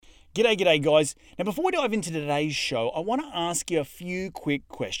G'day guys. Now before we dive into today's show, I want to ask you a few quick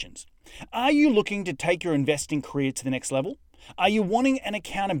questions. Are you looking to take your investing career to the next level? Are you wanting an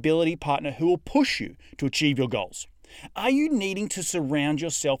accountability partner who will push you to achieve your goals? Are you needing to surround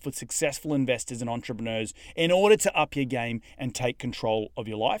yourself with successful investors and entrepreneurs in order to up your game and take control of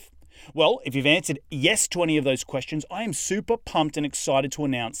your life? Well, if you've answered yes to any of those questions, I am super pumped and excited to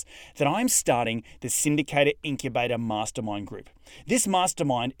announce that I'm starting the Syndicator Incubator Mastermind Group. This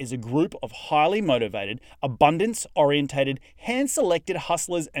mastermind is a group of highly motivated, abundance-orientated, hand-selected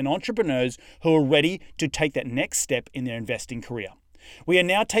hustlers and entrepreneurs who are ready to take that next step in their investing career. We are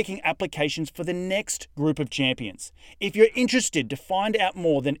now taking applications for the next group of champions. If you're interested to find out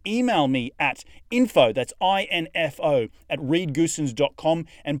more, then email me at info, that's INFO, at reedgoosens.com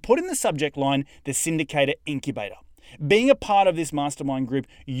and put in the subject line, the Syndicator Incubator. Being a part of this mastermind group,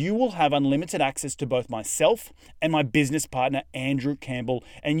 you will have unlimited access to both myself and my business partner, Andrew Campbell,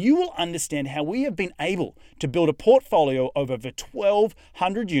 and you will understand how we have been able to build a portfolio of over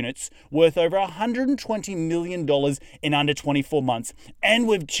 1,200 units worth over $120 million in under 24 months, and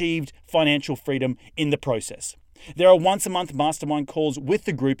we've achieved financial freedom in the process. There are once-a-month mastermind calls with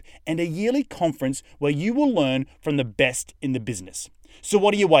the group and a yearly conference where you will learn from the best in the business. So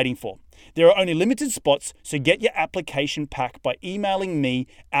what are you waiting for? There are only limited spots, so get your application pack by emailing me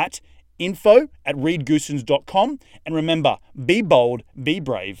at info@reedgoosens.com. And remember, be bold, be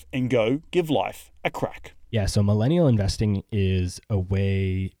brave, and go give life a crack. Yeah, so millennial investing is a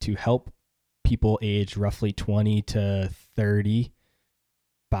way to help people aged roughly 20 to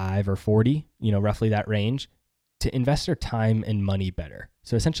 35 or 40, roughly that range, to invest their time and money better.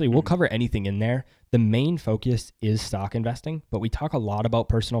 So essentially, we'll cover anything in there. The main focus is stock investing, but we talk a lot about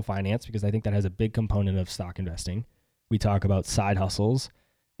personal finance because I think that has a big component of stock investing. We talk about side hustles,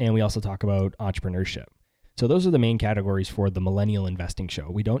 and we also talk about entrepreneurship. So those are the main categories for the Millennial Investing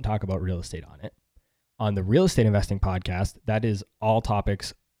Show. We don't talk about real estate on it. On the Real Estate Investing Podcast, that is all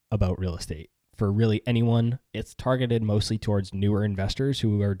topics about real estate. For really anyone, it's targeted mostly towards newer investors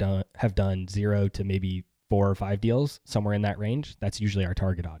who have done 0 to maybe 4 or 5 deals, somewhere in that range. That's usually our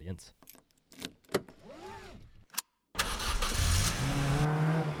target audience.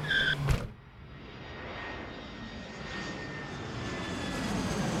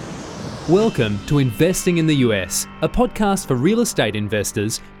 Welcome to Investing in the US, a podcast for real estate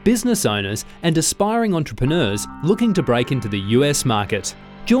investors, business owners, and aspiring entrepreneurs looking to break into the US market.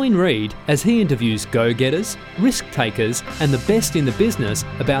 Join Reed as he interviews go-getters, risk-takers, and the best in the business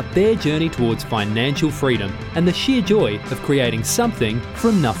about their journey towards financial freedom and the sheer joy of creating something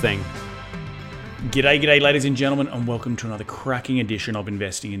from nothing. G'day ladies and gentlemen, and welcome to another cracking edition of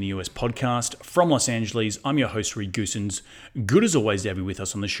Investing in the US podcast from Los Angeles. I'm your host, Reed Goosens. Good as always to have you with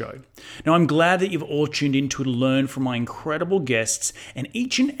us on the show. Now, I'm glad that you've all tuned in to learn from my incredible guests, and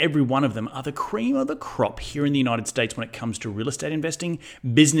each and every one of them are the cream of the crop here in the United States when it comes to real estate investing,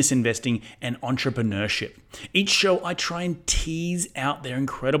 business investing, and entrepreneurship. Each show, I try and tease out their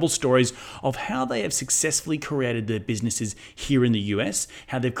incredible stories of how they have successfully created their businesses here in the US,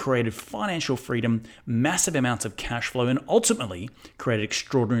 how they've created financial freedom, massive amounts of cash flow, and ultimately created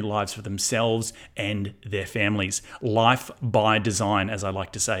extraordinary lives for themselves and their families. Life by design, as I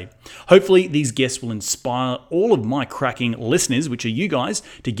like to say. Hopefully, these guests will inspire all of my cracking listeners, which are you guys,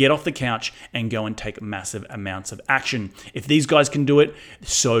 to get off the couch and go and take massive amounts of action. If these guys can do it,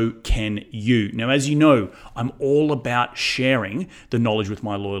 so can you. Now, as you know, I'm all about sharing the knowledge with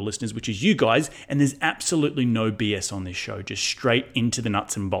my loyal listeners, which is you guys, and there's absolutely no BS on this show, just straight into the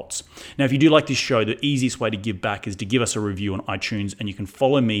nuts and bolts. Now, if you do like this show, the easiest way to give back is to give us a review on iTunes, and you can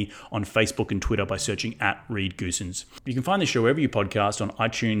follow me on Facebook and Twitter by searching at Reed Goosens. You can find the show wherever you podcast on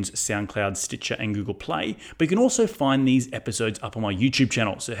iTunes, SoundCloud, Stitcher, and Google Play, but you can also find these episodes up on my YouTube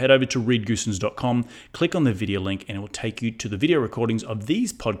channel. So head over to reedgoosens.com, click on the video link, and it will take you to the video recordings of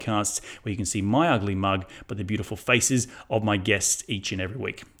these podcasts where you can see my ugly mug, but the beautiful faces of my guests each and every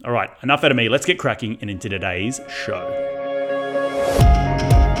week. All right, enough out of me. Let's get cracking and into today's show.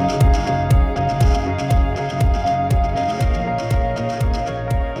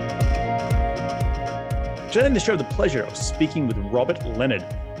 Today on the show, the pleasure of speaking with Robert Leonard.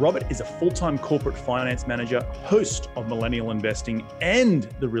 Robert is a full-time corporate finance manager, host of Millennial Investing and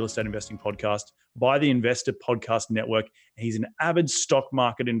the Real Estate Investing Podcast by the Investor Podcast Network. He's an avid stock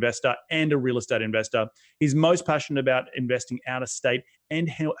market investor and a real estate investor. He's most passionate about investing out of state and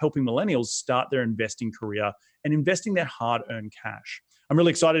helping millennials start their investing career and investing their hard-earned cash. I'm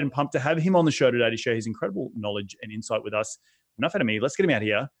really excited and pumped to have him on the show today to share his incredible knowledge and insight with us. Enough out of me. Let's get him out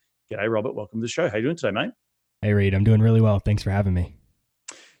here. G'day, Robert. Welcome to the show. How you doing today, mate? Hey, Reed. I'm doing really well. Thanks for having me.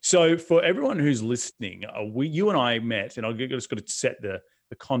 So for everyone who's listening, you and I met, and I've just got to set the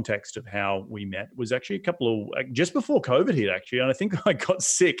the context of how we met was actually a couple of just before COVID hit, actually. And I think I got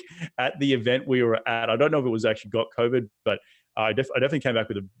sick at the event we were at. I don't know if it was actually got COVID, but I definitely came back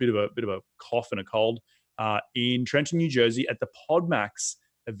with a bit of a cough and a cold in Trenton, New Jersey, at the PodMax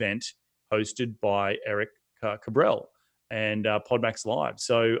event hosted by Eric Cabral and PodMax Live.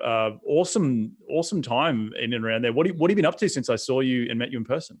 So awesome time in and around there. What have you been up to since I saw you and met you in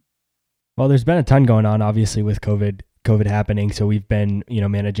person? Well, there's been a ton going on, obviously, with COVID happening. So we've been,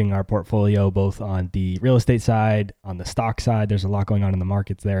 managing our portfolio both on the real estate side, on the stock side. There's a lot going on in the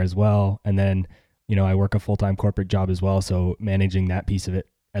markets there as well. And then, I work a full-time corporate job as well. So managing that piece of it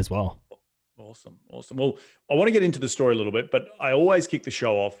as well. Awesome. Well, I want to get into the story a little bit, but I always kick the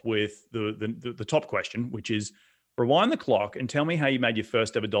show off with the top question, which is rewind the clock and tell me how you made your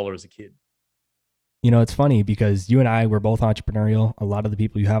first ever dollar as a kid. It's funny because you and I were both entrepreneurial. A lot of the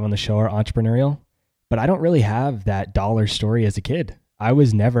people you have on the show are entrepreneurial, but I don't really have that dollar story as a kid. I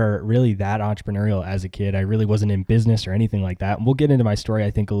was never really that entrepreneurial as a kid. I really wasn't in business or anything like that. And we'll get into my story,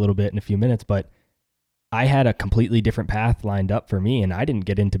 I think, a little bit in a few minutes, but I had a completely different path lined up for me, and I didn't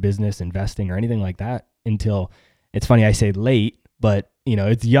get into business, investing, or anything like that until, it's funny, I say late, but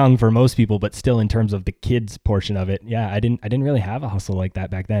it's young for most people, but still in terms of the kids portion of it. Yeah, I didn't really have a hustle like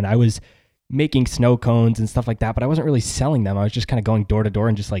that back then. I was making snow cones and stuff like that, but I wasn't really selling them. I was just kind of going door to door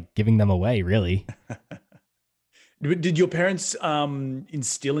and just like giving them away, really. Did your parents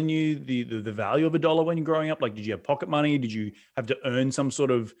instill in you the value of a dollar when you're growing up? Like, did you have pocket money? Did you have to earn some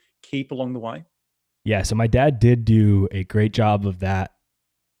sort of keep along the way? Yeah, so my dad did do a great job of that.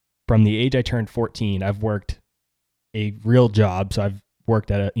 From the age I turned 14, I've worked a real job. So I've worked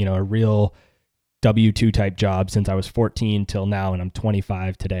at a real W-2 type job since I was 14 till now, and I'm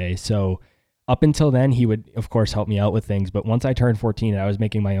 25 today. So up until then, he would, of course, help me out with things. But once I turned 14 and I was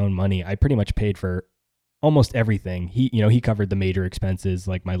making my own money, I pretty much paid for almost everything. He covered the major expenses,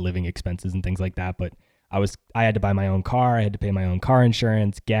 like my living expenses and things like that. But I had to buy my own car. I had to pay my own car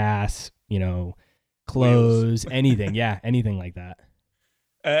insurance, gas, clothes, anything. Yeah, anything like that.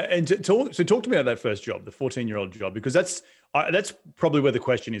 And talk to me about that first job, the 14-year-old job, because that's probably where the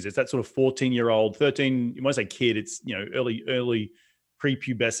question is. It's that sort of 14-year-old, 13, you might say kid, it's, early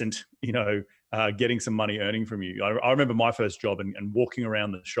prepubescent, getting some money earning from you. I remember my first job and walking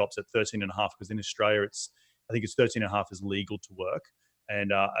around the shops at 13 and a half, because in Australia, I think it's 13 and a half is legal to work.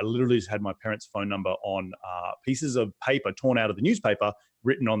 And I literally just had my parents' phone number on pieces of paper torn out of the newspaper,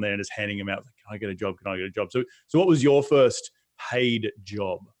 written on there, and just handing them out. Like, can I get a job? Can I get a job? So what was your first paid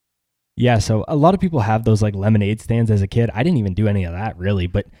job? Yeah, so a lot of people have those like lemonade stands as a kid. I didn't even do any of that really,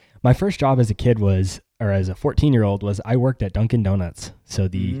 but my first job as a kid as a 14-year-old was I worked at Dunkin' Donuts. So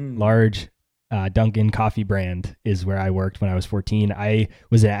the large Dunkin' coffee brand is where I worked when I was 14. I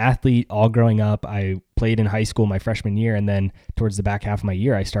was an athlete all growing up. I played in high school my freshman year, and then towards the back half of my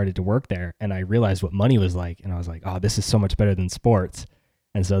year, I started to work there, and I realized what money was like, and I was like, oh, this is so much better than sports.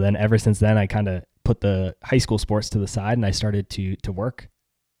 And so then ever since then, I kind of put the high school sports to the side, and I started to work.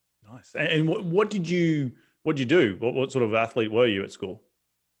 Nice. And what did you do? What sort of athlete were you at school?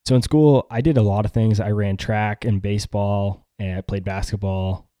 So in school, I did a lot of things. I ran track and baseball, and I played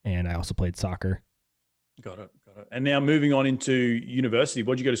basketball, and I also played soccer. Got it. And now moving on into university,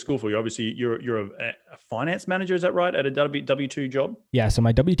 what did you go to school for? You're a finance manager, is that right? At a W-2 job? Yeah. So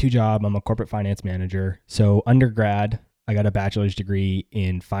my W-2 job, I'm a corporate finance manager. So undergrad, I got a bachelor's degree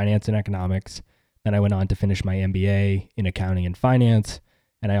in finance and economics. Then I went on to finish my MBA in accounting and finance.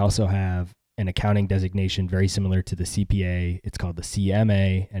 And I also have an accounting designation very similar to the CPA. It's called the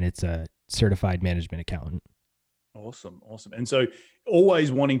CMA, and it's a certified management accountant. Awesome. And so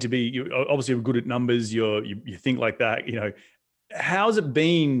always wanting to be, you obviously are good at numbers, you think like that, how's it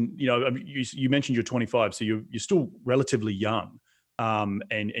been, you mentioned you're 25, so you're still relatively young.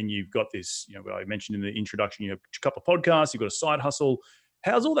 And you've got this, I mentioned in the introduction, you have a couple of podcasts, you've got a side hustle.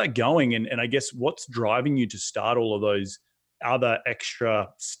 How's all that going? And I guess what's driving you to start all of those other extra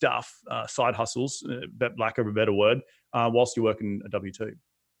stuff, side hustles, lack of a better word, whilst you're working a W-2?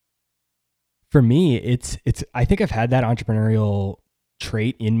 For me, it's. I think I've had that entrepreneurial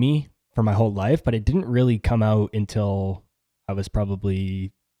trait in me for my whole life, but it didn't really come out until I was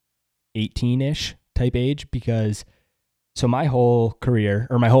probably 18-ish type age, because so my whole career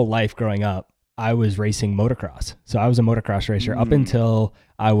or my whole life growing up, I was racing motocross. So I was a motocross racer up until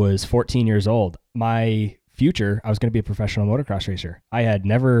I was 14 years old. My future, I was going to be a professional motocross racer. I had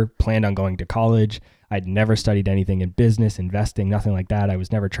never planned on going to college. I'd never studied anything in business, investing, nothing like that. I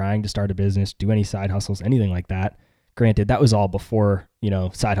was never trying to start a business, do any side hustles, anything like that. Granted, that was all before,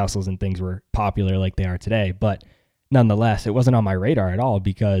 side hustles and things were popular like they are today. But nonetheless, it wasn't on my radar at all,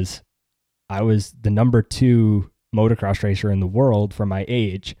 because I was the number 2 motocross racer in the world for my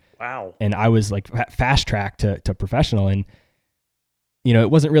age. Wow. And I was like fast track to professional. And,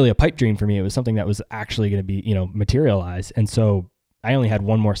 it wasn't really a pipe dream for me. It was something that was actually going to be, materialized. And so I only had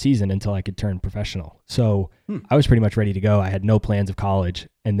one more season until I could turn professional. So I was pretty much ready to go. I had no plans of college.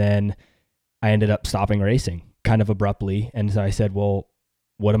 And then I ended up stopping racing kind of abruptly. And so I said, well,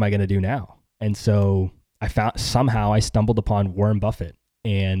 what am I going to do now? And so I stumbled upon Warren Buffett,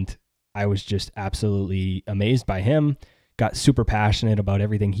 and I was just absolutely amazed by him, got super passionate about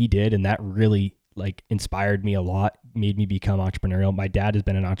everything he did. And that really inspired me a lot, made me become entrepreneurial. My dad has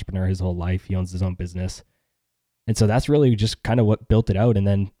been an entrepreneur his whole life. He owns his own business. And so that's really just kind of what built it out. And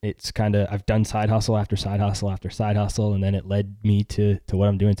then it's kind of, I've done side hustle after side hustle after side hustle. And then it led me to what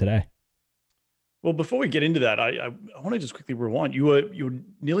I'm doing today. Well, before we get into that, I want to just quickly rewind. You were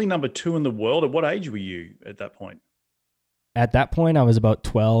nearly number 2 in the world. At what age were you at that point? At that point, I was about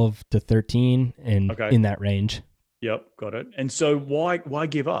 12 to 13 and in that range. Yep, got it. And so why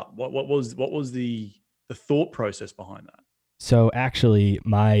give up? What was the thought process behind that? So actually,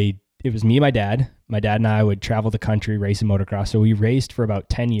 it was me and my dad. My dad and I would travel the country racing motocross. So we raced for about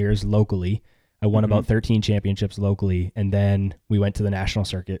 10 years locally. I won about 13 championships locally. And then we went to the national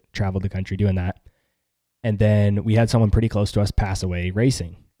circuit, traveled the country doing that. And then we had someone pretty close to us pass away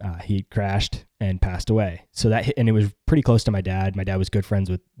racing. He crashed and passed away. So that hit, and it was pretty close to my dad. My dad was good friends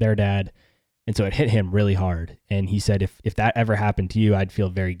with their dad. And so it hit him really hard. And he said, if that ever happened to you, I'd feel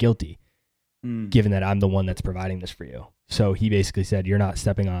very guilty, given that I'm the one that's providing this for you. So he basically said, you're not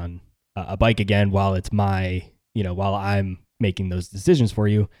stepping on a bike again while it's while I'm making those decisions for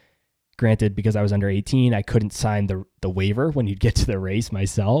you. Granted, because I was under 18, I couldn't sign the waiver when you'd get to the race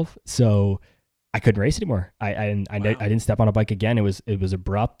myself. So I couldn't race anymore. I didn't step on a bike again. It was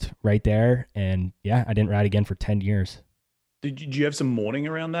abrupt right there. And yeah, I didn't ride again for 10 years. Did you have some mourning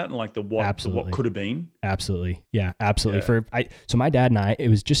around that and like the what could have been? Absolutely. Yeah, absolutely. Yeah. So my dad and I, it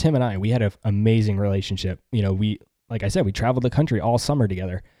was just him and I, we had an amazing relationship. Like I said, we traveled the country all summer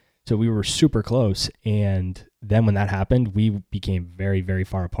together. So we were super close. And then when that happened, we became very, very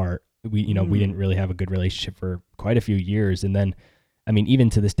far apart. We didn't really have a good relationship for quite a few years. And then,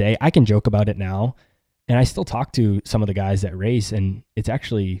 even to this day, I can joke about it now. And I still talk to some of the guys that race. And it's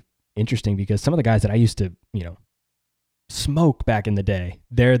actually interesting because some of the guys that I used to, smoke back in the day,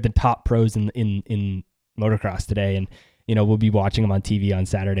 they're the top pros in motocross today. And, we'll be watching them on TV on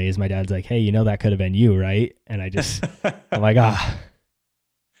Saturdays. My dad's like, hey, that could have been you, right? And I just, I'm like,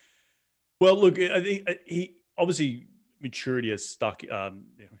 Well, look, I think he obviously maturity has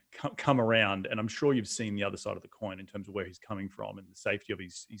come around, and I'm sure you've seen the other side of the coin in terms of where he's coming from and the safety of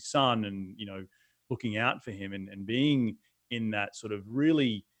his son, and looking out for him and being in that sort of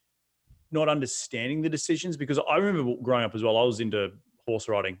really not understanding the decisions. Because I remember growing up as well, I was into horse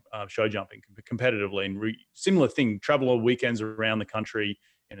riding, show jumping competitively, and similar thing, travel on weekends around the country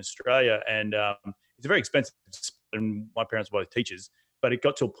in Australia, and it's a very expensive. And my parents were both teachers. But it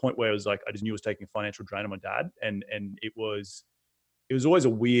got to a point where it was like I just knew it was taking a financial drain on my dad, and it was always a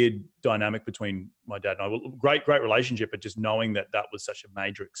weird dynamic between my dad and I. Great relationship, but just knowing that was such a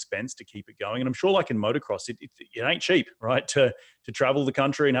major expense to keep it going. And I'm sure, like in motocross, it ain't cheap, right? To travel the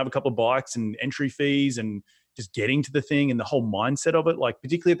country and have a couple of bikes and entry fees and just getting to the thing and the whole mindset of it. Like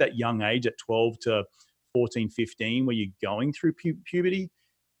particularly at that young age, at 12 to 14, 15, where you're going through puberty,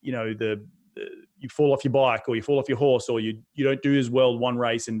 you fall off your bike or you fall off your horse or you don't do as well one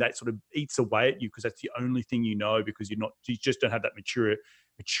race, and that sort of eats away at you because that's the only thing because you just don't have that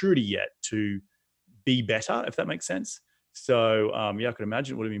maturity yet to be better, if that makes sense. So I could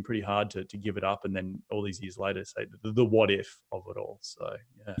imagine it would have been pretty hard to give it up, and then all these years later say the what if of it all. So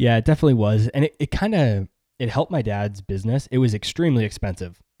yeah, it definitely was. And it helped my dad's business. It was extremely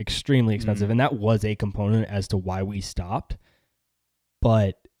expensive. And that was a component as to why we stopped.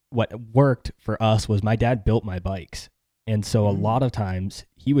 But what worked for us was my dad built my bikes. And so a lot of times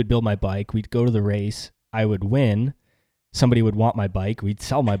he would build my bike. We'd go to the race. I would win. Somebody would want my bike. We'd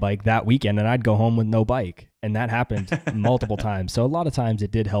sell my bike that weekend and I'd go home with no bike. And that happened multiple times. So a lot of times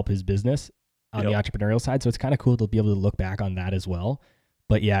it did help his business on the entrepreneurial side. So it's kind of cool to be able to look back on that as well.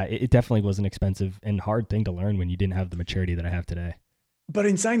 But yeah, it definitely was an expensive and hard thing to learn when you didn't have the maturity that I have today. But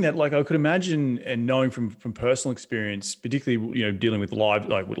in saying that, like I could imagine, and knowing from personal experience, particularly dealing with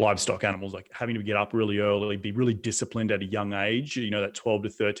livestock animals, like having to get up really early, be really disciplined at a young age. That 12 to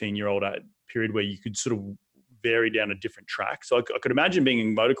 13-year-old period where you could sort of vary down a different track. So I could imagine being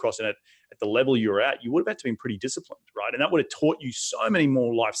in motocross and at the level you're at, you would have had to be pretty disciplined, right? And that would have taught you so many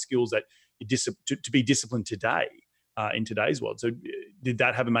more life skills that you to be disciplined today in today's world. So did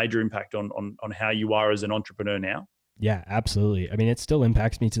that have a major impact on how you are as an entrepreneur now? Yeah, absolutely. I mean, it still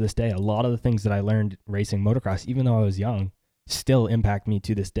impacts me to this day. A lot of the things that I learned racing motocross, even though I was young, still impact me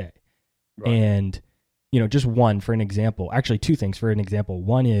to this day. Right. And, just one for an example, actually two things for an example.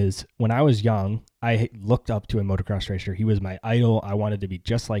 One is when I was young, I looked up to a motocross racer. He was my idol. I wanted to be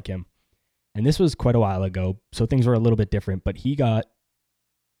just like him. And this was quite a while ago, so things were a little bit different, but he got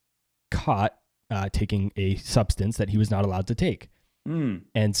caught taking a substance that he was not allowed to take. And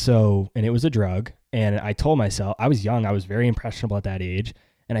it was a drug. And I told myself, I was young, I was very impressionable at that age.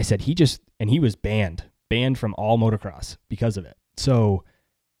 And I said, he was banned from all motocross because of it. So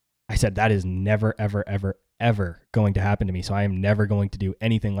I said, that is never, ever, ever, ever going to happen to me. So I am never going to do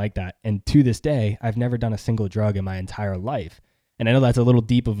anything like that. And to this day, I've never done a single drug in my entire life. And I know that's a little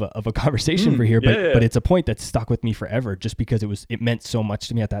deep of a conversation for here, but it's a point that stuck with me forever just because it meant so much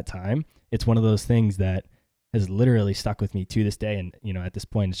to me at that time. It's one of those things that has literally stuck with me to this day. And, at this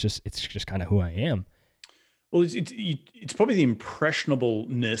point, it's just kind of who I am. Well, it's probably the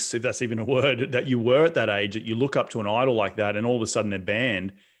impressionableness, if that's even a word, that you were at that age, that you look up to an idol like that and all of a sudden they're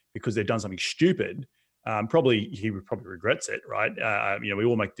banned because they've done something stupid. He probably regrets it, right? We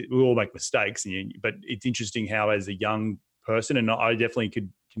all make mistakes, but it's interesting how as a young person, and I definitely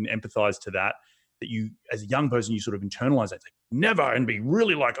can empathize to that you, as a young person, you sort of internalize that, like, never, and be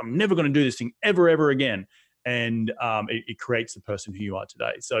really like, I'm never going to do this thing ever again. And it creates the person who you are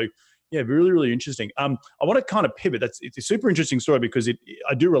today. So yeah, really, really interesting. I want to kind of pivot. It's a super interesting story because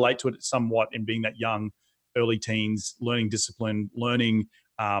I do relate to it somewhat in being that young, early teens, learning discipline, learning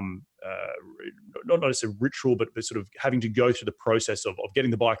not necessarily ritual, but sort of having to go through the process of getting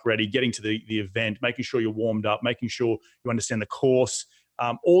the bike ready, getting to the event, making sure you're warmed up, making sure you understand the course,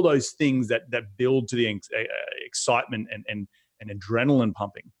 all those things that build to the excitement and adrenaline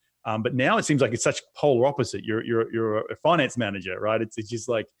pumping. But now it seems like it's such polar opposite. You're a finance manager, right? It's just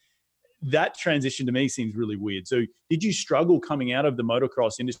like that transition to me seems really weird. So did you struggle coming out of the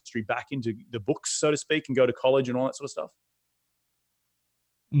motocross industry back into the books, so to speak, and go to college and all that sort of stuff?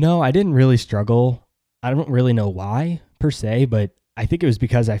 No, I didn't really struggle. I don't really know why per se, but I think it was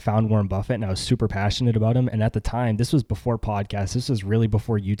because I found Warren Buffett and I was super passionate about him. And at the time, this was before podcasts. This was really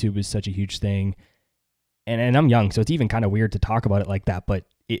before YouTube was such a huge thing. And I'm young, so it's even kind of weird to talk about it like that, but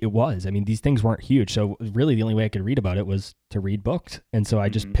it was. I mean, these things weren't huge. So really the only way I could read about it was to read books. And so I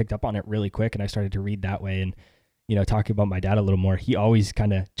just picked up on it really quick and I started to read that way. And, talking about my dad a little more, he always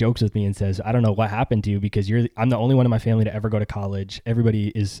kind of jokes with me and says, I don't know what happened to you because I'm the only one in my family to ever go to college.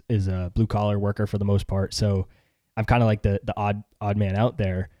 Everybody is a blue collar worker for the most part. So I'm kind of like the odd man out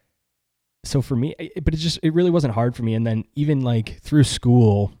there. So for me, but it really wasn't hard for me. And then even like through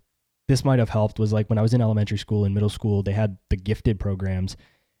school, this might have helped, was like when I was in elementary school and middle school, they had the gifted programs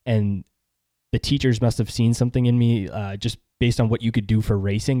and the teachers must have seen something in me just based on what you could do for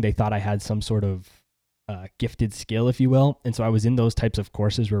racing. They thought I had some sort of gifted skill, if you will. And so I was in those types of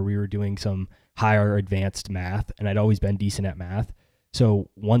courses where we were doing some higher advanced math, and I'd always been decent at math. So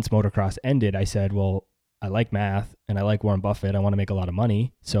once motocross ended, I said, well, I like math and I like Warren Buffett. I want to make a lot of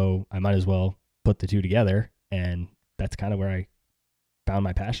money. So I might as well put the two together. And that's kind of where I found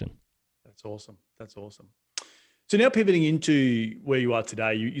my passion. That's awesome. So now pivoting into where you are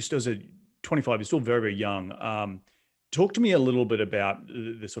today, you still said 25, you're still very, very young. Talk to me a little bit about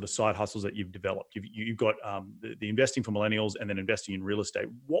the sort of side hustles that you've developed. You've got the investing for millennials and then investing in real estate.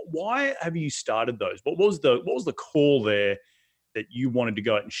 Why have you started those? What was the call there that you wanted to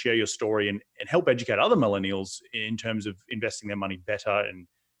go out and share your story and help educate other millennials in terms of investing their money better and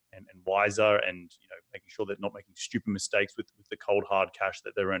wiser, and making sure they're not making stupid mistakes with the cold hard cash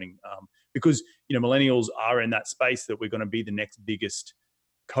that they're earning? Because millennials are in that space that we're going to be the next biggest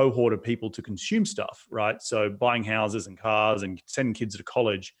cohort of people to consume stuff, right? So buying houses and cars and sending kids to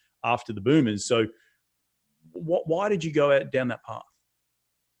college after the boomers. So why did you go out down that path?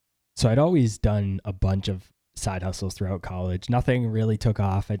 So I'd always done a bunch of side hustles throughout college. Nothing really took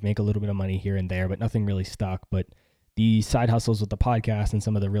off. I'd make a little bit of money here and there, but nothing really stuck. But the side hustles with the podcast and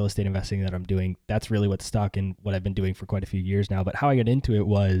some of the real estate investing that I'm doing, that's really what stuck and what I've been doing for quite a few years now. But how I got into it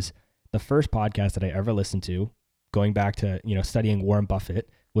was the first podcast that I ever listened to, going back to, studying Warren Buffett,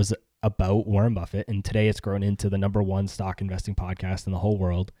 was about Warren Buffett. And today it's grown into the #1 stock investing podcast in the whole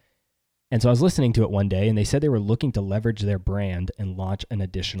world. And so I was listening to it one day and they said they were looking to leverage their brand and launch an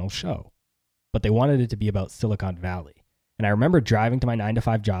additional show, but they wanted it to be about Silicon Valley. And I remember driving to my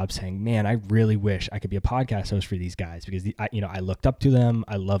 9-to-5 job saying, man, I really wish I could be a podcast host for these guys because I looked up to them.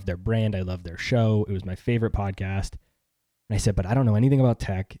 I love their brand. I love their show. It was my favorite podcast. And I said, but I don't know anything about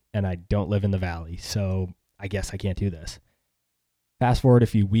tech and I don't live in the Valley. So I guess I can't do this. Fast forward a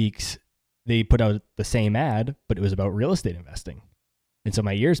few weeks, they put out the same ad, but it was about real estate investing. And so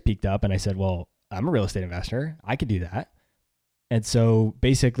my ears peaked up and I said, well, I'm a real estate investor. I could do that. And so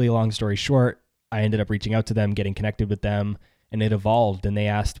basically, long story short, I ended up reaching out to them, getting connected with them, and it evolved. And they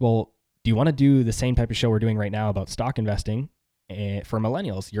asked, well, do you want to do the same type of show we're doing right now about stock investing for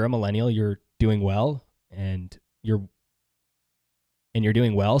millennials? You're a millennial, you're doing well, and you're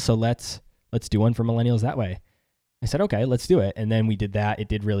doing well. So let's do one for millennials that way. I said, okay, let's do it. And then we did that. It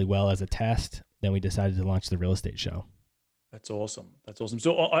did really well as a test. Then we decided to launch the real estate show. That's awesome.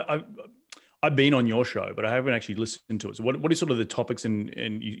 So I've been on your show, but I haven't actually listened to it. So what is sort of the topics? And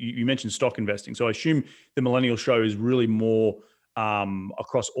you mentioned stock investing. So I assume the millennial show is really more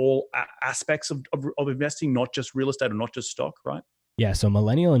across all aspects of investing, not just real estate or not just stock, right? Yeah. So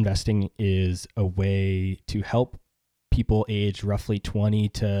millennial investing is a way to help people aged roughly 20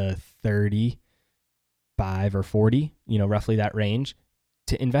 to 35 or 40, roughly that range,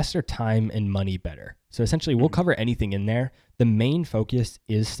 to invest their time and money better. So essentially, we'll cover anything in there. The main focus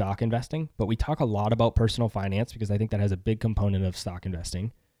is stock investing, but we talk a lot about personal finance because I think that has a big component of stock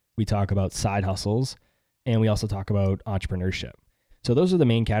investing. We talk about side hustles, and we also talk about entrepreneurship. So those are the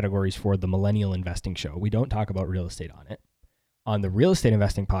main categories for the Millennial Investing Show. We don't talk about real estate on it. On the Real Estate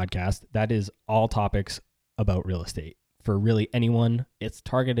Investing Podcast, that is all topics about real estate. For really anyone, it's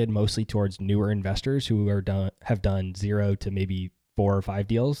targeted mostly towards newer investors who have done 0 to maybe 4 or 5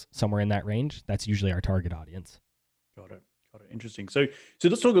 deals, somewhere in that range. That's usually our target audience. Got it. Interesting. So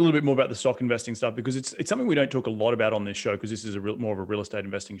let's talk a little bit more about the stock investing stuff, because it's something we don't talk a lot about on this show, because this is more of a real estate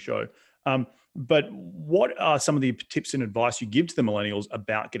investing show. But what are some of the tips and advice you give to the millennials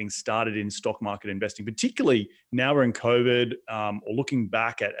about getting started in stock market investing, particularly now we're in COVID, or looking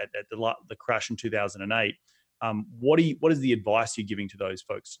back at the crash in 2008? What is the advice you're giving to those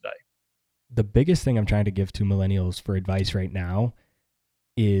folks today? The biggest thing I'm trying to give to millennials for advice right now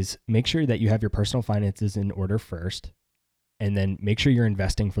is make sure that you have your personal finances in order first, and then make sure you're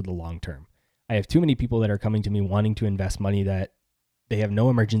investing for the long term. I have too many people that are coming to me wanting to invest money that they have no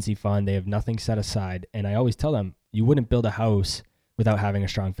emergency fund, they have nothing set aside. And I always tell them, you wouldn't build a house without having a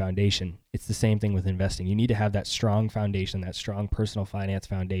strong foundation. It's the same thing with investing. You need to have that strong foundation, that strong personal finance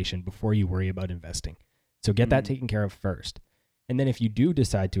foundation before you worry about investing. So get that taken care of first. And then if you do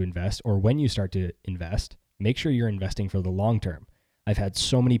decide to invest, or when you start to invest, make sure you're investing for the long term. I've had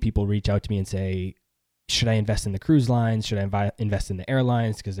so many people reach out to me and say, should I invest in the cruise lines? Should I invest in the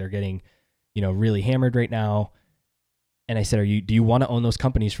airlines? Because they're getting, really hammered right now. And I said, do you want to own those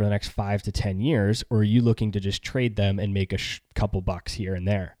companies for the next 5 to 10 years? Or are you looking to just trade them and make a couple bucks here and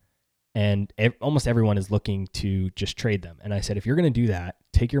there? And almost everyone is looking to just trade them. And I said, if you're going to do that,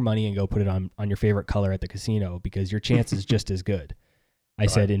 take your money and go put it on your favorite color at the casino, because your chance is just as good. I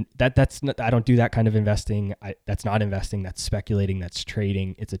said, that's not, I don't do that kind of investing. That's not investing. That's speculating. That's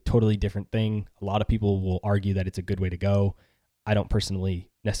trading. It's a totally different thing. A lot of people will argue that it's a good way to go. I don't personally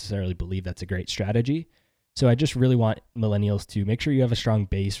necessarily believe that's a great strategy. So I just really want millennials to make sure you have a strong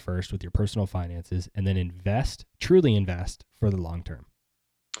base first with your personal finances, and then truly invest for the long term.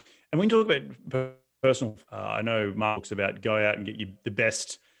 And when you talk about personal, I know Mark talks about go out and get you the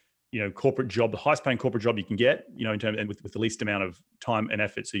best, corporate job, the highest paying corporate job you can get, in terms, and with the least amount of time and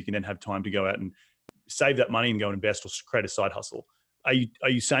effort, so you can then have time to go out and save that money and go and invest or create a side hustle. Are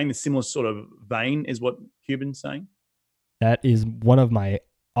you saying the similar sort of vein is what Cuban's saying? That is one of my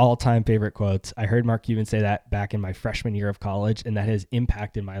all-time favorite quotes. I heard Mark Cuban say that back in my freshman year of college, and that has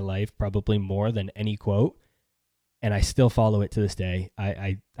impacted my life probably more than any quote. And I still follow it to this day.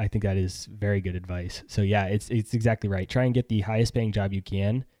 I think that is very good advice. So yeah, it's exactly right. Try and get the highest paying job you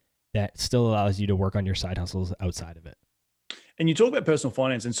can that still allows you to work on your side hustles outside of it. And you talk about personal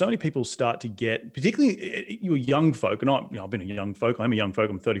finance, and so many people start to get, particularly you young folk, and I've been a young folk, I'm a young folk,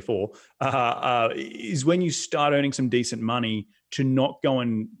 I'm 34, is when you start earning some decent money to not go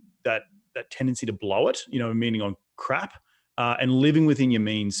in that tendency to blow it, meaning on crap, and living within your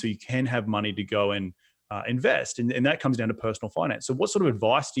means so you can have money to go and invest. And that comes down to personal finance. So what sort of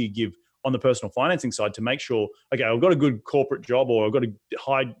advice do you give on the personal financing side to make sure, okay, I've got a good corporate job, or I've got a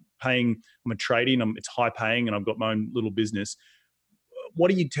high paying, I'm a tradie and it's high paying and I've got my own little business. What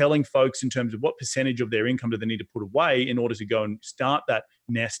are you telling folks in terms of what percentage of their income do they need to put away in order to go and start that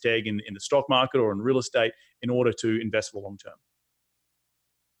nest egg in the stock market or in real estate in order to invest for the long term?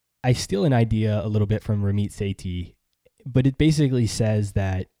 I steal an idea a little bit from Ramit Sethi, but it basically says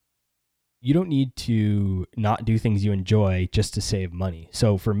that you don't need to not do things you enjoy just to save money.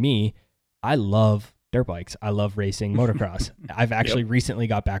 So for me, I love dirt bikes. I love racing motocross. I've actually recently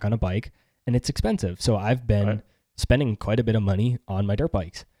got back on a bike, and it's expensive. So I've been spending quite a bit of money on my dirt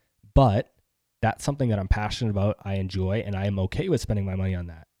bikes, but that's something that I'm passionate about. I enjoy, and I am okay with spending my money on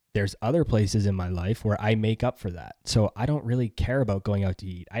that. There's other places in my life where I make up for that. So I don't really care about going out to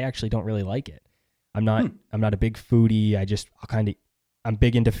eat. I actually don't really like it. I'm not a big foodie. I'm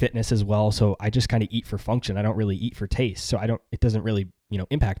big into fitness as well. So I just kind of eat for function. I don't really eat for taste. So it doesn't really,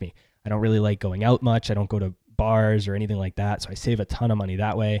 impact me. I don't really like going out much. I don't go to bars or anything like that. So I save a ton of money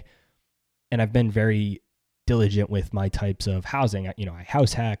that way. And I've been very diligent with my types of housing. I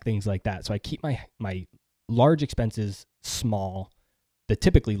house hack, things like that. So I keep my large expenses small, the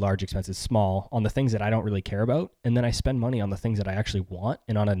typically large expenses small on the things that I don't really care about. And then I spend money on the things that I actually want.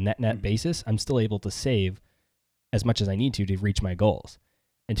 And on a net basis, I'm still able to save as much as I need to reach my goals.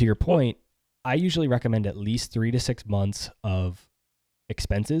 And to your point, I usually recommend at least 3 to 6 months of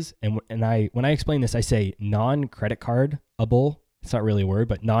expenses. And when I explain this, I say non-credit cardable, it's not really a word,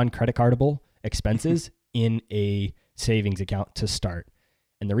 but non-credit cardable expenses in a savings account to start.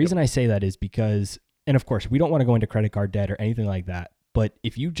 And the reason I say that is because, and of course, we don't want to go into credit card debt or anything like that. But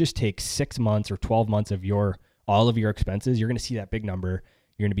if you just take 6 months or 12 months of all of your expenses, you're going to see that big number.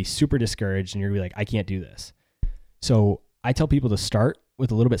 You're going to be super discouraged and you're going to be like, I can't do this. So I tell people to start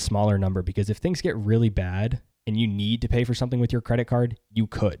with a little bit smaller number, because if things get really bad and you need to pay for something with your credit card, you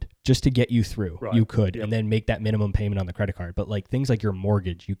could, just to get you through. Right. You could, and then make that minimum payment on the credit card. But like things like your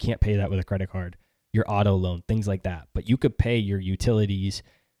mortgage, you can't pay that with a credit card, your auto loan, things like that. But you could pay your utilities,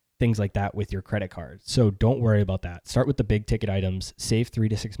 things like that with your credit card. So don't worry about that. Start with the big ticket items, save 3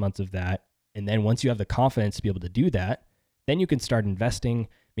 to 6 months of that. And then once you have the confidence to be able to do that, then you can start investing,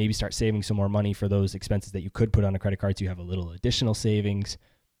 maybe start saving some more money for those expenses that you could put on a credit card so you have a little additional savings.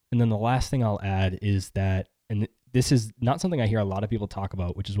 And then the last thing I'll add is that, and this is not something I hear a lot of people talk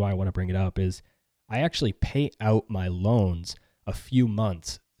about, which is why I want to bring it up, is I actually pay out my loans a few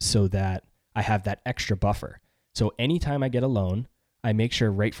months so that I have that extra buffer. So anytime I get a loan, I make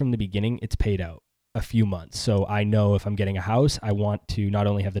sure right from the beginning it's paid out a few months. So I know if I'm getting a house, I want to not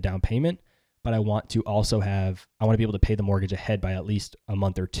only have the down payment, but I want to be able to pay the mortgage ahead by at least a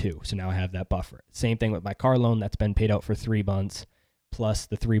month or two. So now I have that buffer. Same thing with my car loan that's been paid out for 3 months, plus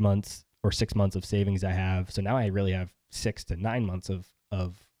the 3 months or 6 months of savings I have. So now I really have 6 to 9 months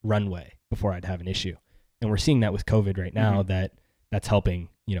of runway before I'd have an issue. And we're seeing that with COVID right now, that's helping,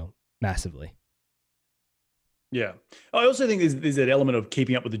 massively. Yeah. I also think there's that element of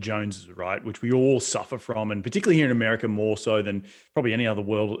keeping up with the Joneses, right? Which we all suffer from, and particularly here in America more so than probably any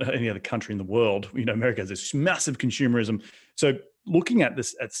other country in the world. America has this massive consumerism. So looking at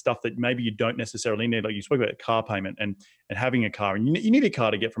stuff that maybe you don't necessarily need, like you spoke about a car payment and having a car, and you need a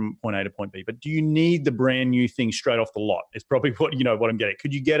car to get from point A to point B, but do you need the brand new thing straight off the lot? It's probably what I'm getting.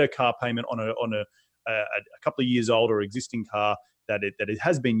 Could you get a car payment on a couple of years old or existing car that it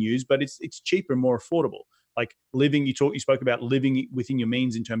has been used, but it's cheaper and more affordable? Like living, you spoke about living within your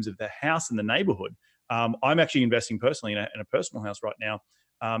means in terms of the house and the neighborhood. I'm actually investing personally in a personal house right now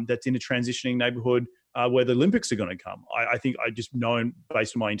that's in a transitioning neighborhood where the Olympics are going to come. I think I just know,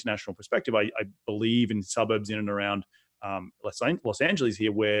 based on my international perspective, I believe in suburbs in and around Los Angeles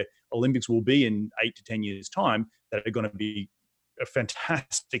here, where Olympics will be in 8 to 10 years' time, that are going to be a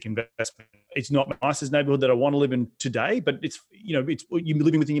fantastic investment. It's not the nicest neighborhood that I want to live in today, but it's you're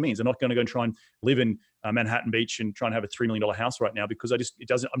living within your means. I'm not going to go and try and live in Manhattan Beach and try and have a $3 million house right now, because I'm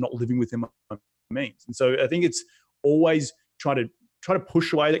not living within my means. And so I think it's always try to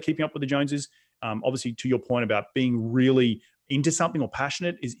push away that keeping up with the Joneses. Obviously, to your point about being really into something or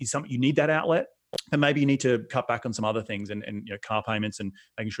passionate is something, you need that outlet. And maybe you need to cut back on some other things, and car payments and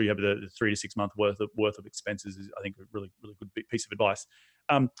making sure you have the 3 to 6 month worth of expenses is, I think, a really, really good piece of advice.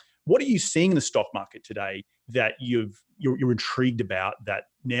 What are you seeing in the stock market today that you're intrigued about, that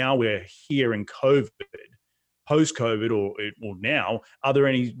now we're here in COVID, post-COVID, or now? Are there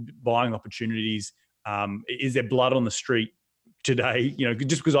any buying opportunities? Is there blood on the street today?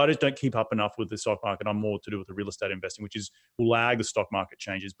 Just because I just don't keep up enough with the stock market. I'm more to do with the real estate investing, which will lag the stock market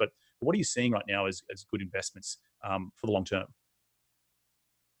changes. But what are you seeing right now as good investments for the long term?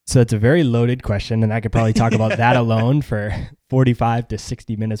 So it's a very loaded question, and I could probably talk about that alone for 45 to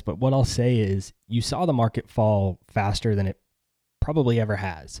 60 minutes. But what I'll say is, you saw the market fall faster than it probably ever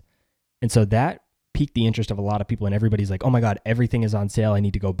has. And so that piqued the interest of a lot of people, and everybody's like, oh my God, everything is on sale, I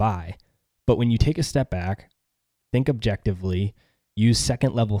need to go buy. But when you take a step back, think objectively, use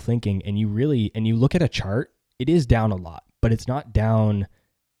second level thinking, and you look at a chart, it is down a lot, but it's not down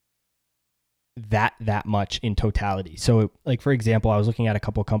that much in totality. So like, for example, I was looking at a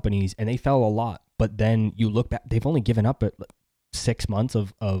couple of companies and they fell a lot, but then you look back, they've only given up 6 months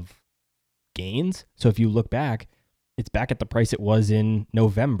of gains. So if you look back, it's back at the price it was in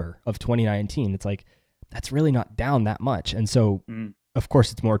November of 2019. It's like, that's really not down that much. And so of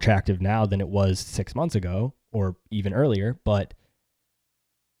course it's more attractive now than it was 6 months ago or even earlier, but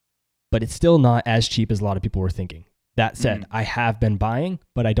it's still not as cheap as a lot of people were thinking. That said, I have been buying,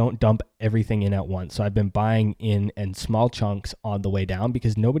 but I don't dump everything in at once. So I've been buying in small chunks on the way down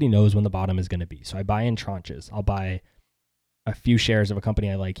because nobody knows when the bottom is going to be. So I buy in tranches. I'll buy a few shares of a company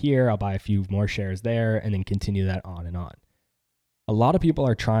I like here. I'll buy a few more shares there and then continue that on and on. A lot of people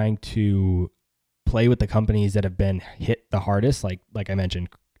are trying to play with the companies that have been hit the hardest, like I mentioned,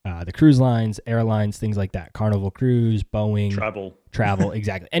 the cruise lines, airlines, things like that. Carnival Cruise, Boeing. Travel,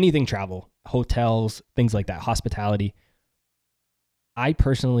 exactly. Anything travel, hotels, things like that, hospitality. I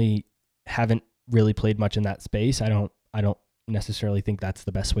personally haven't really played much in that space. I don't necessarily think that's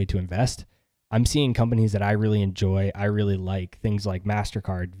the best way to invest. I'm seeing companies that I really enjoy. I really like things like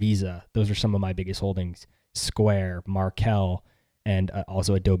MasterCard, Visa. Those are some of my biggest holdings. Square, Markel, and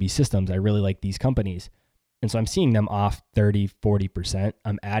also Adobe Systems. I really like these companies. And so I'm seeing them off 30, 40%.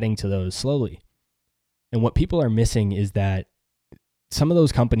 I'm adding to those slowly. And what people are missing is that some of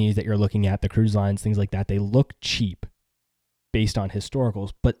those companies that you're looking at, the cruise lines, things like that, they look cheap based on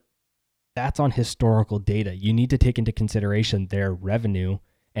historicals, but that's on historical data. You need to take into consideration their revenue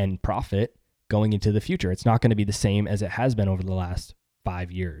and profit going into the future. It's not going to be the same as it has been over the last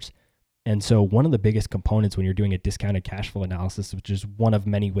 5 years. And so one of the biggest components when you're doing a discounted cash flow analysis, which is one of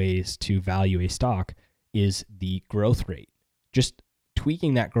many ways to value a stock, is the growth rate. Just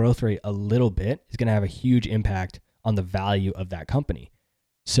tweaking that growth rate a little bit is going to have a huge impact on the value of that company.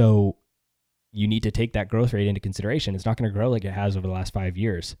 So you need to take that growth rate into consideration. It's not going to grow like it has over the last 5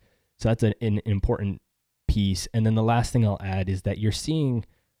 years. So that's an important piece. And then the last thing I'll add is that you're seeing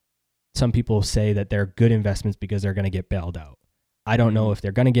some people say that they're good investments because they're going to get bailed out. I don't know if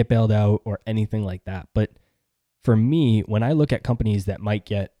they're going to get bailed out or anything like that. But for me, when I look at companies that might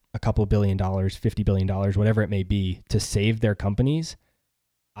get a couple $1 billion, $50 billion, whatever it may be, to save their companies,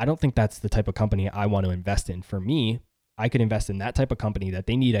 I don't think that's the type of company I want to invest in. For me, I could invest in that type of company that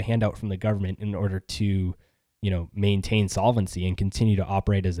they need a handout from the government in order to, maintain solvency and continue to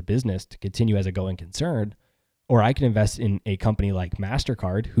operate as a business, to continue as a going concern. Or I could invest in a company like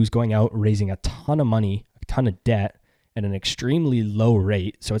MasterCard, who's going out raising a ton of money, a ton of debt at an extremely low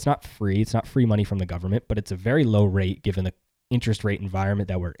rate. So it's not free. It's not free money from the government, but it's a very low rate given the interest rate environment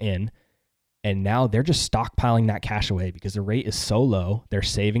that we're in. And now they're just stockpiling that cash away because the rate is so low. They're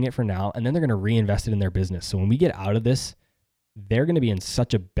saving it for now, and then they're going to reinvest it in their business. So when we get out of this, they're going to be in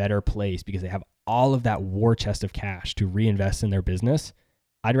such a better place because they have all of that war chest of cash to reinvest in their business.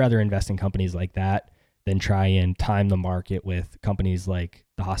 I'd rather invest in companies like that than try and time the market with companies like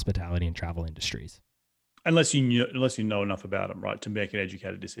the hospitality and travel industries. Unless you know enough about them, right, to make an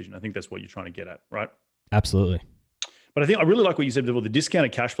educated decision. I think that's what you're trying to get at, right? Absolutely. But I really like what you said before. The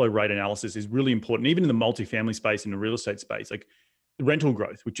discounted cash flow rate analysis is really important, even in the multifamily space, in the real estate space, like the rental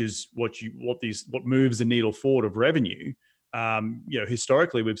growth, which is what moves the needle forward of revenue.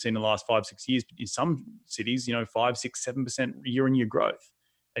 Historically, we've seen in the last 5-6 years in some cities, 5, 6, 7% year-on-year growth.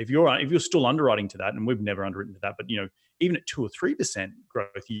 If you're still underwriting to that, and we've never underwritten to that, but even at 2 or 3% growth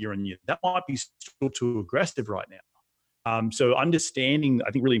year-on-year, that might be still too aggressive right now. So understanding,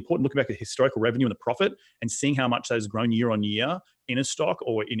 I think, really important, looking back at historical revenue and the profit and seeing how much that has grown year on year in a stock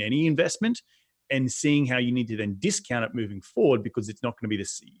or in any investment, and seeing how you need to then discount it moving forward, because it's not going to be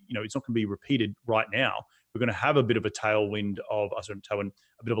this, it's not going to be repeated right now. We're going to have a bit of a tailwind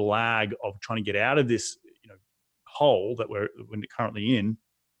a bit of a lag of trying to get out of this, hole that we're currently in.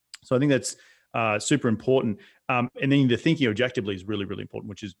 So I think that's super important. And then the thinking objectively is really, really important,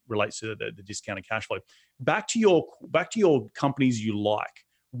 which relates to the discounted cash flow. Back to your companies you like.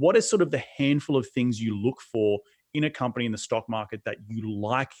 What is sort of the handful of things you look for in a company in the stock market that you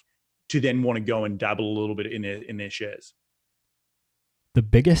like to then want to go and dabble a little bit in their shares? The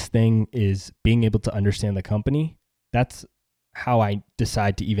biggest thing is being able to understand the company. That's how I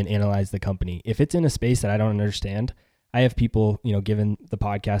decide to even analyze the company. If it's in a space that I don't understand, I have people, given the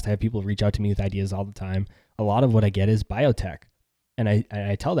podcast, I have people reach out to me with ideas all the time. A lot of what I get is biotech. And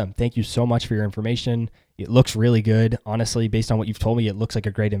I tell them, thank you so much for your information. It looks really good. Honestly, based on what you've told me, it looks like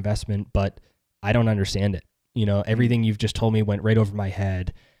a great investment, but I don't understand it. Everything you've just told me went right over my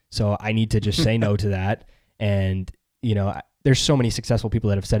head. So I need to just say no to that. And, there's so many successful people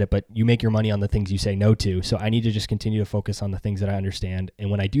that have said it, but you make your money on the things you say no to. So I need to just continue to focus on the things that I understand. And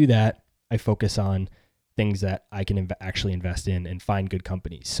when I do that, I focus on things that I can actually invest in and find good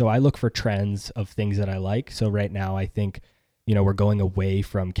companies. So I look for trends of things that I like. So right now, I think, we're going away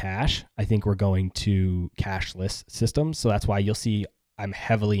from cash. I think we're going to cashless systems. So that's why you'll see I'm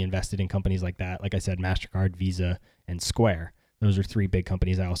heavily invested in companies like that. Like I said, MasterCard, Visa, and Square. Those are 3 big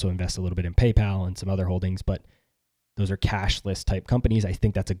companies. I also invest a little bit in PayPal and some other holdings, but those are cashless type companies. I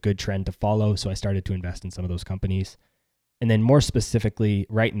think that's a good trend to follow. So I started to invest in some of those companies. And then more specifically,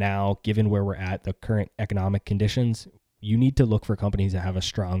 right now, given where we're at, the current economic conditions, you need to look for companies that have a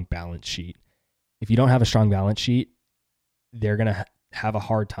strong balance sheet. If you don't have a strong balance sheet, they're going to have a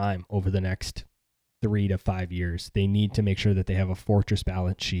hard time over the next 3 to 5 years. They need to make sure that they have a fortress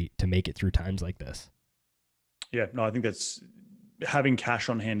balance sheet to make it through times like this. Yeah, no, I think that's having cash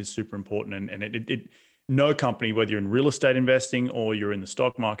on hand is super important. And no company, whether you're in real estate investing or you're in the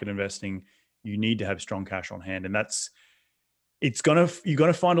stock market investing, you need to have strong cash on hand. And you're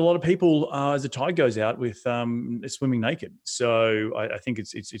gonna find a lot of people as the tide goes out with swimming naked. So I think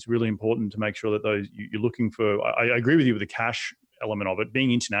it's really important to make sure that you're looking for. I agree with you with the cash element of it.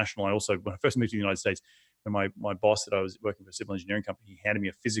 Being international, when I first moved to the United States, when my boss that I was working for a civil engineering company, he handed me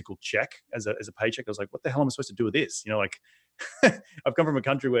a physical check as a paycheck. I was like, what the hell am I supposed to do with this? I've come from a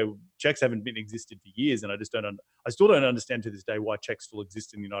country where checks haven't been existed for years, and I still don't understand to this day why checks still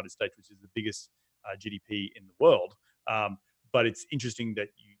exist in the United States, which is the biggest GDP in the world. But it's interesting that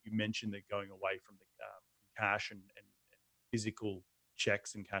you mentioned that going away from the cash and physical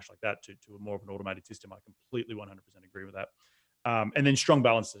checks and cash like that to a more of an automated system. I completely 100% agree with that. And then strong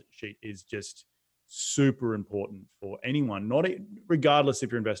balance sheet is just super important for anyone, regardless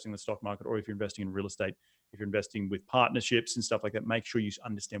if you're investing in the stock market or if you're investing in real estate, if you're investing with partnerships and stuff like that. Make sure you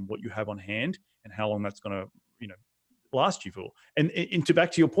understand what you have on hand and how long that's going to last you for. And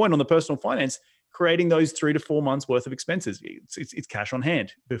back to your point on the personal finance, creating those 3 to 4 months worth of expenses. It's cash on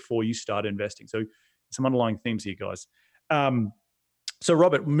hand before you start investing. So some underlying themes here, guys. So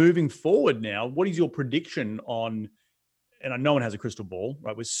Robert, moving forward now, what is your prediction on, and I know no one has a crystal ball,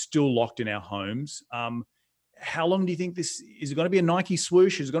 right? We're still locked in our homes. How long do you think is it going to be a Nike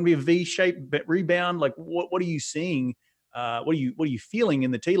swoosh? Is it going to be a V-shaped rebound? Like what are you seeing? What are you feeling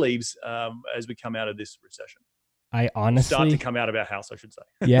in the tea leaves as we come out of this recession? I honestly start to come out of our house, I should say.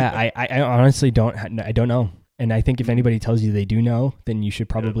 Yeah, I honestly don't know. And I think if anybody tells you they do know, then you should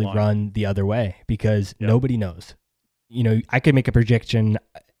probably run the other way because nobody knows. I could make a prediction.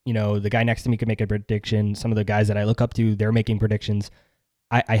 The guy next to me could make a prediction. Some of the guys that I look up to, they're making predictions.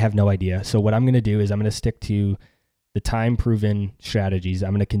 I have no idea. So what I'm going to do is I'm going to stick to the time-proven strategies.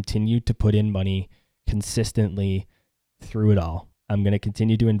 I'm going to continue to put in money consistently through it all. I'm going to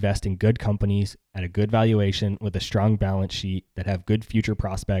continue to invest in good companies at a good valuation with a strong balance sheet that have good future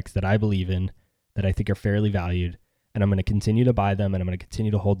prospects that I believe in, that I think are fairly valued. And I'm going to continue to buy them and I'm going to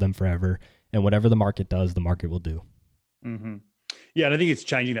continue to hold them forever. And whatever the market does, the market will do. Mm-hmm. Yeah, and I think it's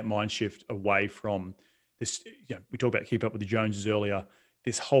changing that mind shift away from this. We talked about Keep Up with the Joneses earlier.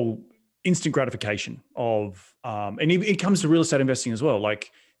 This whole instant gratification of, and it comes to real estate investing as well.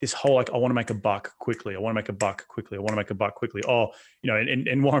 Like this whole, I want to make a buck quickly. I want to make a buck quickly. I want to make a buck quickly.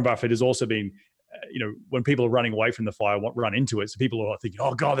 And Warren Buffett has also been, when people are running away from the fire, run into it. So people are thinking,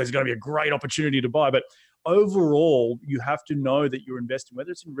 oh God, there's going to be a great opportunity to buy. But overall, you have to know that you're investing,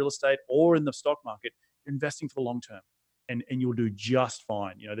 whether it's in real estate or in the stock market, you're investing for the long term. And you'll do just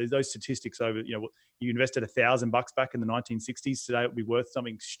fine. There's those statistics over, you invested $1,000 back in the 1960s. Today it would be worth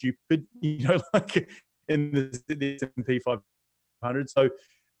something stupid, like in the S&P 500. So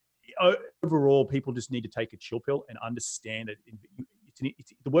overall, people just need to take a chill pill and understand it.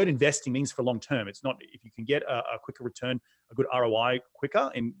 The word investing means for long term. It's not, if you can get a quicker return, a good ROI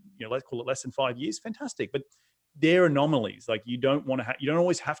quicker, and let's call it less than 5 years, fantastic. But they're anomalies. Like you don't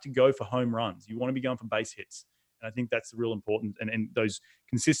always have to go for home runs. You want to be going for base hits. And I think that's real important. And those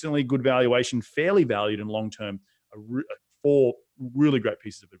consistently good valuation, fairly valued and long term, are 4 really great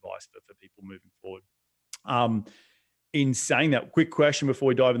pieces of advice for people moving forward. In saying that, quick question before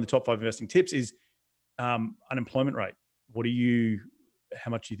we dive in the top 5 investing tips is unemployment rate.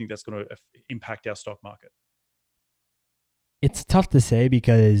 How much do you think that's going to impact our stock market? It's tough to say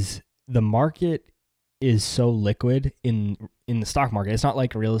because the market is so liquid in the stock market. It's not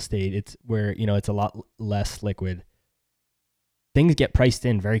like real estate. It's where, it's a lot less liquid. Things get priced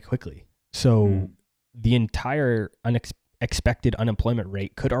in very quickly. So the entire expected unemployment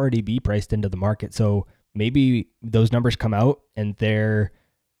rate could already be priced into the market. So maybe those numbers come out and they're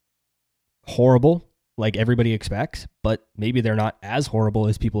horrible, like everybody expects, but maybe they're not as horrible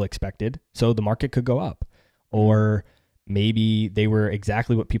as people expected. So the market could go up. Or maybe they were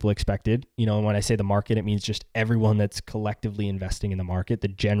exactly what people expected. And when I say the market, it means just everyone that's collectively investing in the market, the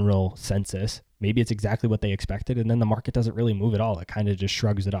general census. Maybe it's exactly what they expected, and then the market doesn't really move at all. It kind of just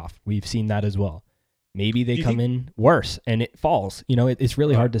shrugs it off. We've seen that as well. Maybe they come in worse and it falls. It's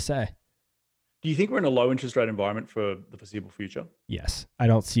really hard to say. Do you think we're in a low interest rate environment for the foreseeable future? Yes. I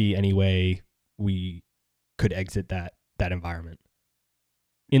don't see any way we could exit that environment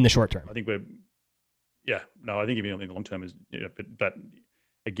in the short term. I think I think even in the long term is, but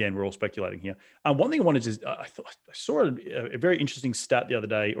again, we're all speculating here. One thing I wanted to, I saw a very interesting stat the other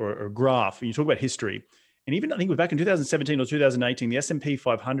day, or a graph. And you talk about history, and even I think it was back in 2017 or 2018, the S&P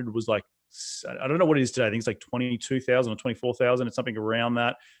 500 was like, I don't know what it is today. I think it's like 22,000 or 24,000. It's something around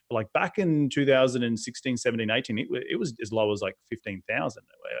that. But like back in 2016, 17, 18, it was as low as like 15,000.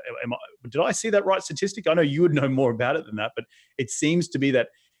 Did I see that right statistic? I know you would know more about it than that, but it seems to be that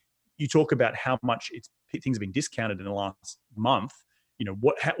you talk about how much things have been discounted in the last month.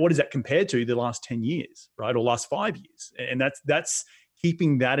 What is that compared to the last 10 years, right? Or last 5 years? And that's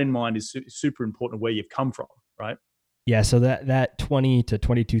keeping that in mind is super important, where you've come from, right? Yeah, so that $20,000 to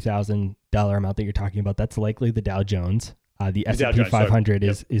 $22,000 amount that you're talking about, that's likely the Dow Jones. The S&P 500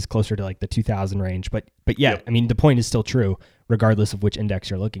 is closer to like the 2,000 range, but yeah, yep. I mean, the point is still true, regardless of which index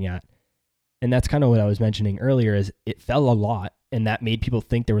you're looking at. And that's kind of what I was mentioning earlier, is it fell a lot, and that made people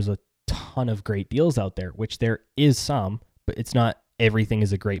think there was a ton of great deals out there, which there is some, but it's not everything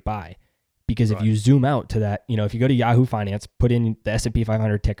is a great buy. Because if you zoom out to that, if you go to Yahoo Finance, put in the S&P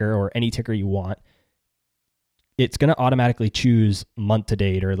 500 ticker or any ticker you want, it's going to automatically choose month to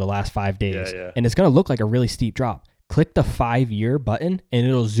date or the last 5 days. Yeah. And it's going to look like a really steep drop. Click the 5-year button and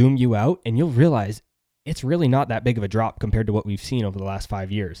it'll zoom you out, and you'll realize it's really not that big of a drop compared to what we've seen over the last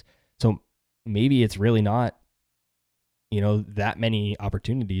 5 years. So maybe it's really not, that many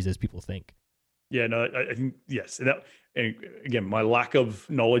opportunities as people think. Yeah, no, I think, yes. And again, my lack of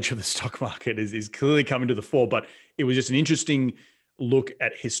knowledge of the stock market is clearly coming to the fore, but it was just an interesting look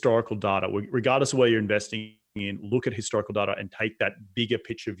at historical data. Regardless of where you're investing in, look at historical data and take that bigger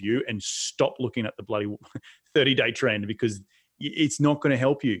picture view and stop looking at the bloody 30-day trend, because it's not going to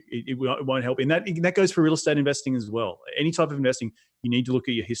help you. It won't help. And that goes for real estate investing as well. Any type of investing, you need to look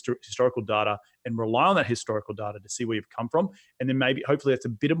at your historical data and rely on that historical data to see where you've come from. And then hopefully that's a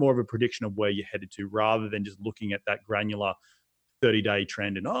bit more of a prediction of where you're headed to, rather than just looking at that granular 30-day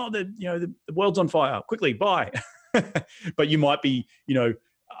trend and, the world's on fire, quickly buy. But you might be,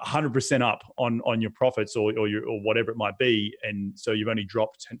 100% up on your profits or whatever it might be. And so you've only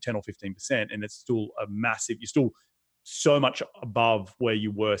dropped 10 or 15%, and it's still you're still so much above where you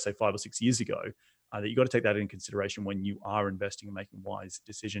were, say, 5 or 6 years ago, that you've got to take that into consideration when you are investing and making wise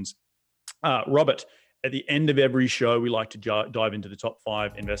decisions. Robert, at the end of every show, we like to dive into the top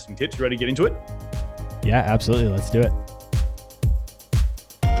 5 investing tips. Ready to get into it? Yeah, absolutely. Let's do it.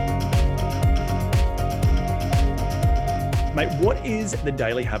 Mate, what is the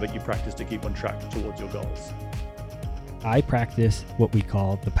daily habit you practice to keep on track towards your goals? I practice what we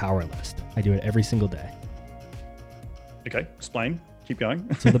call the power list. I do it every single day. Okay, explain. Keep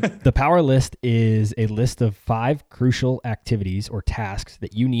going. So the power list is a list of 5 crucial activities or tasks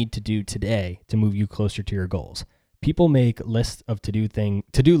that you need to do today to move you closer to your goals. People make lists of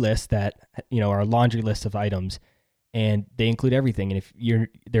to-do lists that, are laundry lists of items, and they include everything. And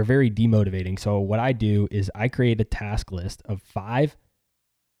they're very demotivating. So what I do is I create a task list of 5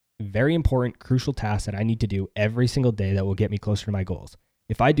 very important, crucial tasks that I need to do every single day that will get me closer to my goals.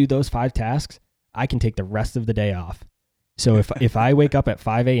 If I do those 5 tasks, I can take the rest of the day off. So if I wake up at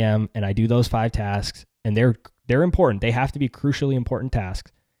 5 a.m. and I do those 5 tasks, and they're important, they have to be crucially important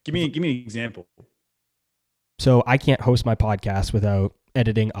tasks. Give me an example. So I can't host my podcast without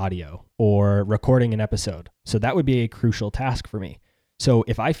editing audio or recording an episode. So that would be a crucial task for me. So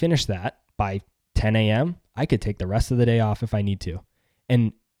if I finish that by 10 a.m., I could take the rest of the day off if I need to.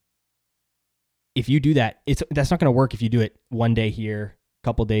 And if you do that, that's not going to work if you do it one day here, a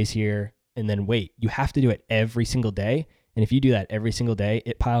couple days here, and then wait. You have to do it every single day. And if you do that every single day,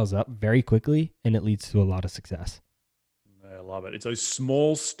 it piles up very quickly and it leads to a lot of success. I love it. It's those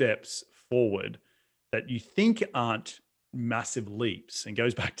small steps forward that you think aren't massive leaps, and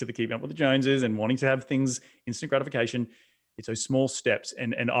goes back to the keeping up with the Joneses and wanting to have things instant gratification. It's those small steps.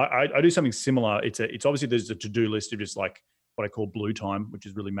 And I do something similar. It's obviously there's a to-do list of just like what I call blue time, which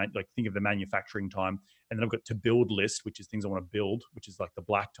is really like think of the manufacturing time. And then I've got to build list, which is things I want to build, which is like the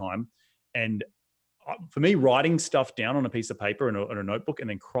black time. And for me, writing stuff down on a piece of paper and a notebook and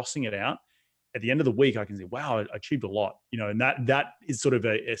then crossing it out at the end of the week, I can say, wow, I achieved a lot, and that is sort of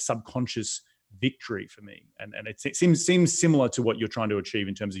a subconscious victory for me. And it seems similar to what you're trying to achieve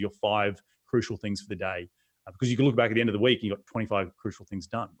in terms of your 5 crucial things for the day, because you can look back at the end of the week and you've got 25 crucial things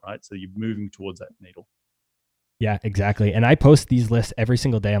done, right? So you're moving towards that needle. Yeah, exactly. And I post these lists every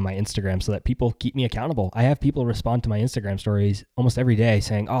single day on my Instagram so that people keep me accountable. I have people respond to my Instagram stories almost every day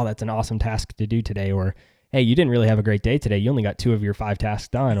saying, oh, that's an awesome task to do today. Or, hey, you didn't really have a great day today. You only got 2 of your 5 tasks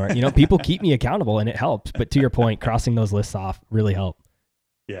done. Or, people keep me accountable and it helps. But to your point, crossing those lists off really help.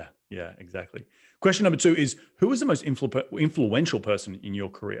 Yeah, exactly. Question number 2 is, who was the most influential person in your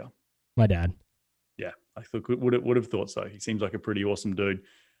career? My dad. Yeah, I thought would have thought so. He seems like a pretty awesome dude.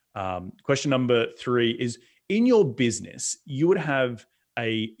 Question number 3 is, in your business, you would have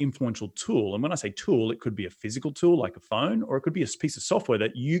a influential tool. And when I say tool, it could be a physical tool like a phone, or it could be a piece of software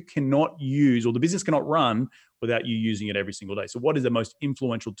that you cannot use or the business cannot run without you using it every single day. So what is the most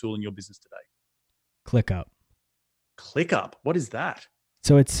influential tool in your business today? ClickUp. ClickUp. What is that?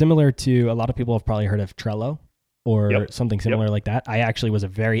 So it's similar to, a lot of people have probably heard of Trello or Yep. something similar like that. I actually was a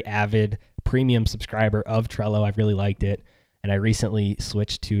very avid premium subscriber of Trello. I really liked it. And I recently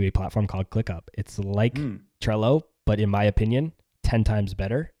switched to a platform called ClickUp. It's like Trello, but in my opinion, 10 times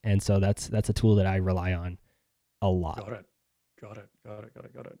better. And so that's a tool that I rely on a lot. Got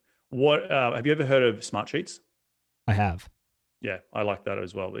it. What have you ever heard of Smartsheets? I have. Yeah, I like that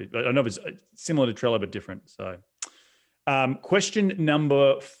as well. I know it's similar to Trello, but different. So question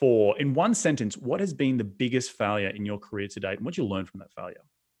number 4. In one sentence, what has been the biggest failure in your career to date? And what did you learn from that failure?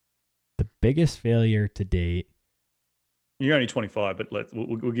 The biggest failure to date. You're only 25, but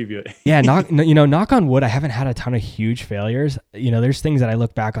we'll give you it. Yeah, knock on wood, I haven't had a ton of huge failures. There's things that I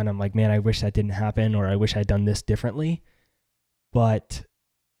look back on, I'm like, man, I wish that didn't happen, or I wish I'd done this differently. But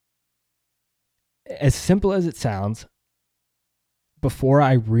as simple as it sounds, before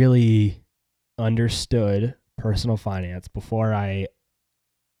I really understood personal finance, before I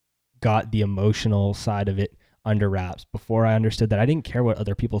got the emotional side of it under wraps, before I understood that I didn't care what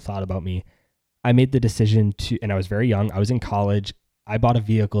other people thought about me, I made the decision and I was very young. I was in college. I bought a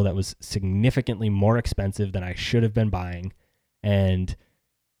vehicle that was significantly more expensive than I should have been buying. And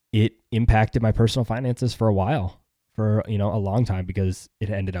it impacted my personal finances for a while, for, a long time, because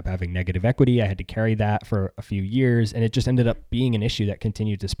it ended up having negative equity. I had to carry that for a few years, and it just ended up being an issue that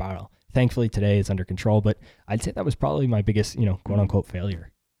continued to spiral. Thankfully, today it's under control, but I'd say that was probably my biggest, quote unquote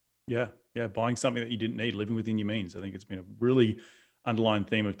failure. Yeah. Buying something that you didn't need, living within your means. I think it's been a really underlying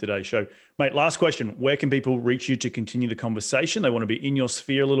theme of today's show. Mate, last question. Where can people reach you to continue the conversation? They want to be in your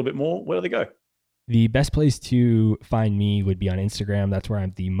sphere a little bit more. Where do they go? The best place to find me would be on Instagram. That's where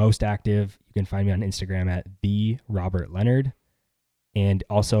I'm the most active. You can find me on Instagram at @TheRobertLeonard. And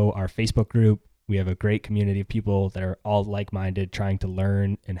also our Facebook group. We have a great community of people that are all like-minded, trying to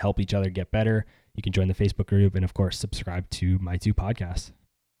learn and help each other get better. You can join the Facebook group and, of course, subscribe to my 2 podcasts.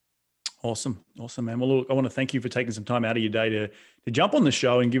 Awesome, man. Well, look, I want to thank you for taking some time out of your day to jump on the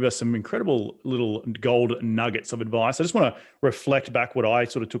show and give us some incredible little gold nuggets of advice. I just want to reflect back what I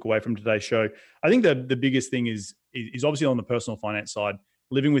sort of took away from today's show. I think the biggest thing is obviously on the personal finance side,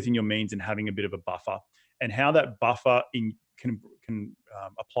 living within your means and having a bit of a buffer, and how that buffer can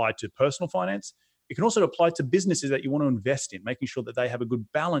apply to personal finance. It can also apply to businesses that you want to invest in, making sure that they have a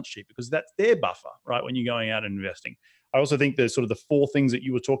good balance sheet, because that's their buffer, right, when you're going out and investing. I also think there's sort of the 4 things that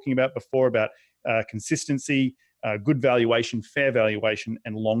you were talking about before about consistency, good valuation, fair valuation,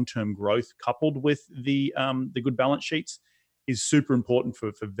 and long-term growth, coupled with the good balance sheets, is super important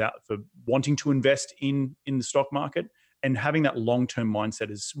for wanting to invest in the stock market. And having that long-term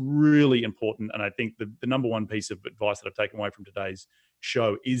mindset is really important. And I think the number one piece of advice that I've taken away from today's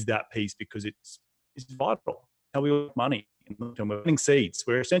show is that piece, because it's vital. How we make money. We're planting seeds.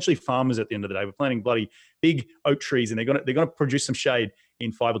 We're essentially farmers at the end of the day. We're planting bloody big oak trees, and they're gonna produce some shade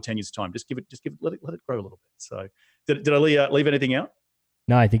in 5 or 10 years' time. Let it grow a little bit. So, did I leave anything out?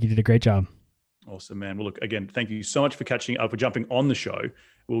 No, I think you did a great job. Awesome, man. Well, look, again, thank you so much for jumping on the show.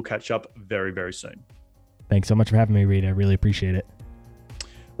 We'll catch up very, very soon. Thanks so much for having me, Reed. I really appreciate it.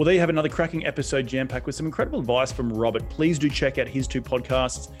 Well, there you have another cracking episode jam-packed with some incredible advice from Robert. Please do check out his 2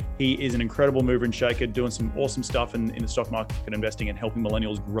 podcasts. He is an incredible mover and shaker, doing some awesome stuff in the stock market investing and helping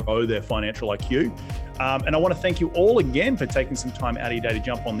millennials grow their financial IQ. And I want to thank you all again for taking some time out of your day to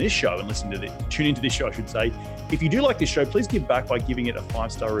jump on this show and tune into this show, I should say. If you do like this show, please give back by giving it a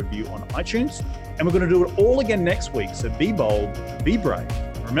 5-star review on iTunes. And we're going to do it all again next week. So be bold, be brave.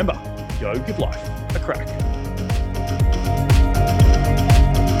 Remember, go give life a crack.